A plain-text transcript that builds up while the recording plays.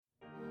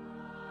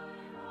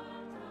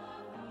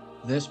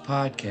This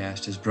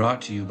podcast is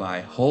brought to you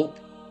by Hope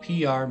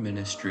PR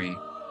Ministry.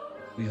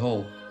 We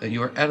hope that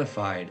you are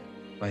edified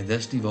by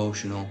this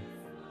devotional.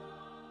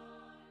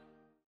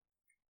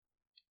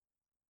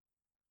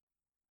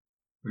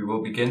 We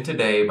will begin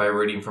today by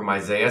reading from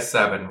Isaiah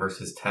 7,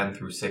 verses 10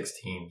 through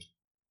 16.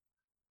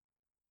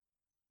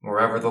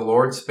 Moreover, the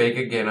Lord spake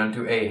again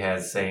unto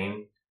Ahaz,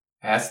 saying,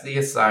 Ask thee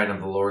a sign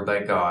of the Lord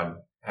thy God.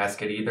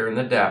 Ask it either in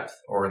the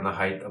depth or in the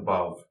height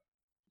above.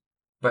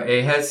 But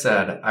Ahaz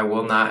said, I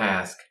will not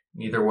ask,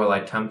 neither will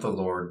I tempt the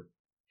Lord.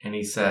 And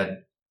he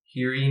said,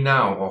 Hear ye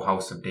now, O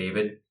house of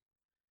David.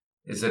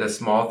 Is it a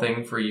small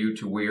thing for you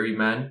to weary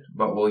men,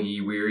 but will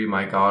ye weary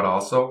my God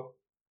also?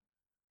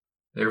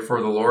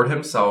 Therefore the Lord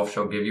himself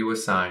shall give you a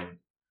sign.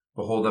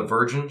 Behold, a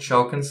virgin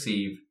shall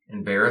conceive,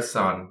 and bear a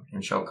son,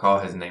 and shall call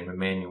his name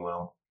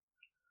Emmanuel.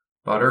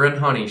 Butter and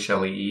honey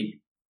shall he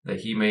eat,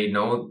 that he may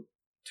know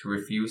to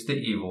refuse the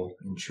evil,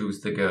 and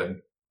choose the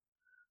good.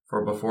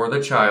 For before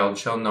the child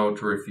shall know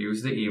to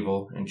refuse the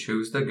evil, and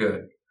choose the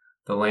good,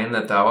 the land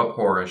that thou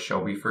abhorrest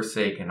shall be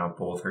forsaken of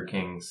both her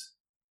kings.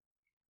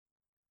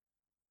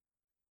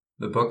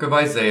 The book of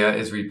Isaiah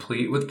is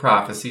replete with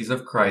prophecies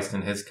of Christ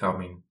and his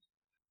coming.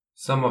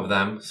 Some of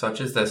them,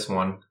 such as this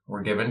one,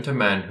 were given to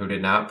men who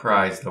did not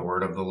prize the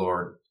word of the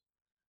Lord.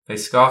 They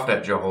scoffed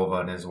at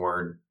Jehovah and his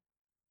word.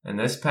 In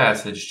this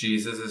passage,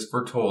 Jesus is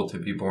foretold to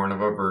be born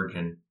of a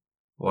virgin.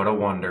 What a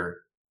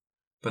wonder!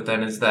 But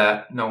then is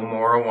that no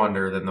more a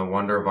wonder than the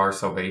wonder of our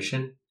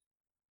salvation?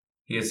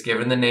 He is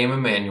given the name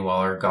Emmanuel,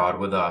 our God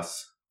with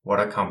us. What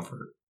a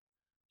comfort!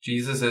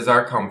 Jesus is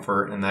our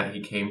comfort in that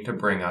he came to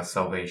bring us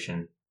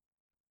salvation.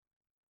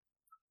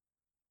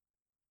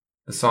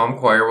 The Psalm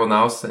Choir will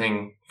now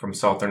sing from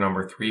Psalter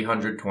number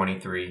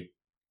 323.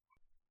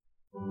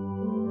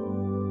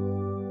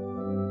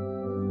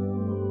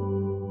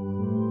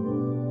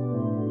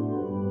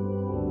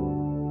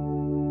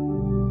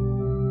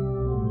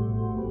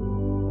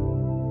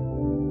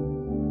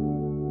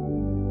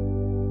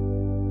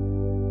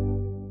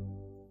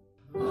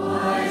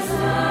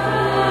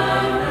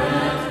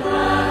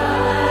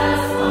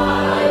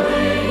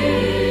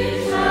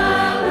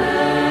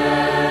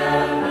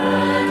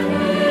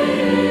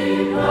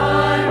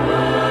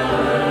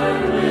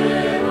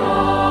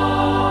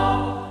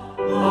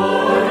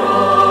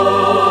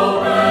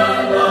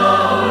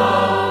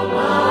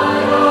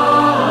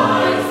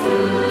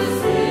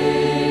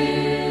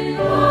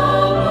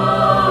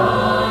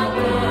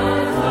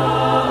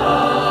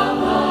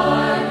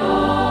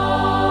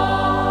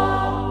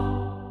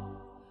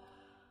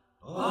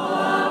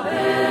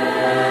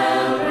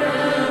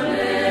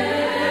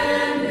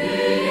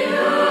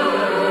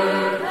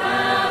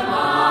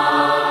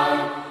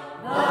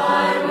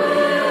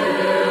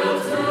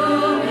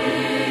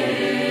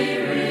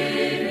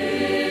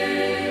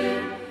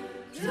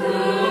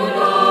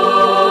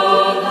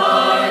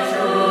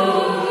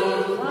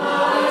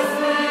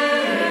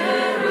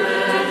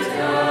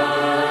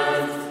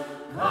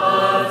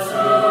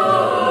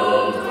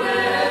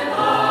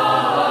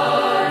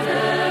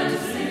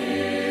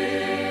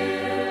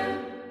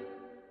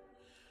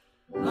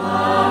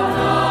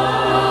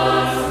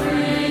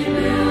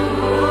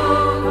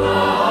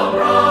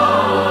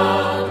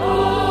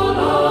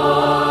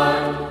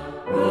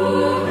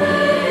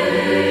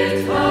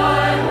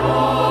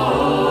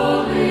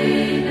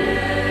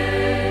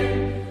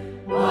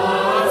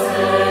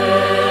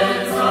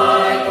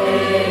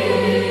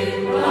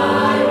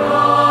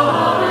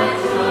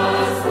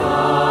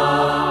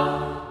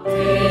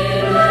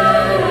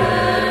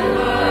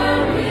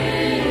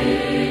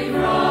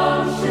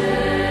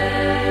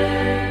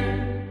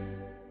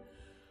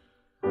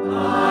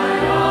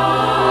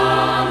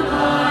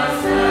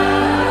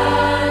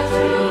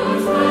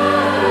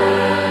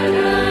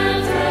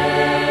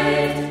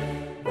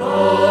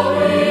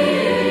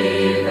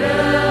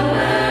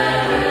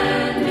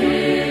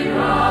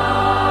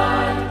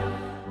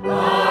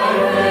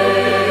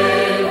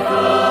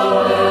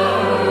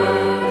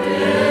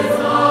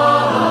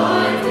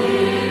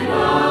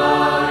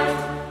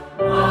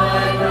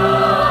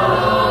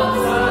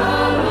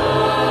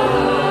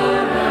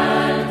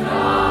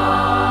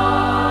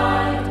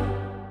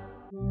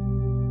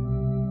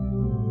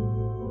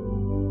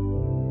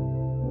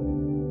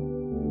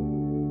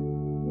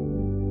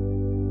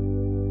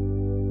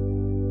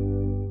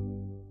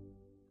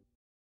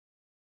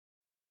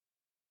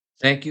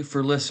 Thank you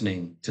for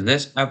listening to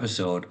this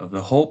episode of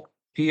the Hope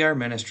PR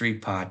Ministry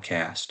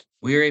podcast.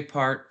 We are a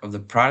part of the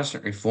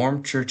Protestant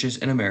Reformed Churches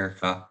in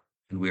America,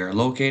 and we are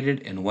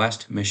located in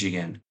West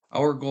Michigan.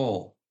 Our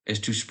goal is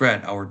to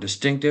spread our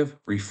distinctive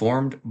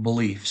Reformed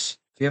beliefs.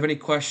 If you have any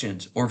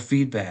questions or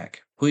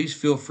feedback, please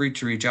feel free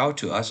to reach out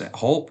to us at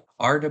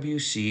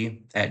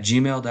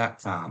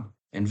hoperwc@gmail.com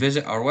and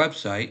visit our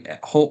website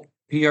at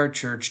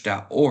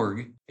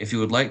hopeprchurch.org if you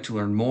would like to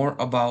learn more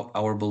about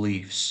our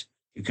beliefs.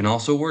 You can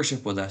also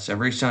worship with us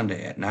every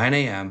Sunday at 9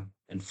 a.m.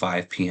 and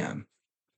 5 p.m.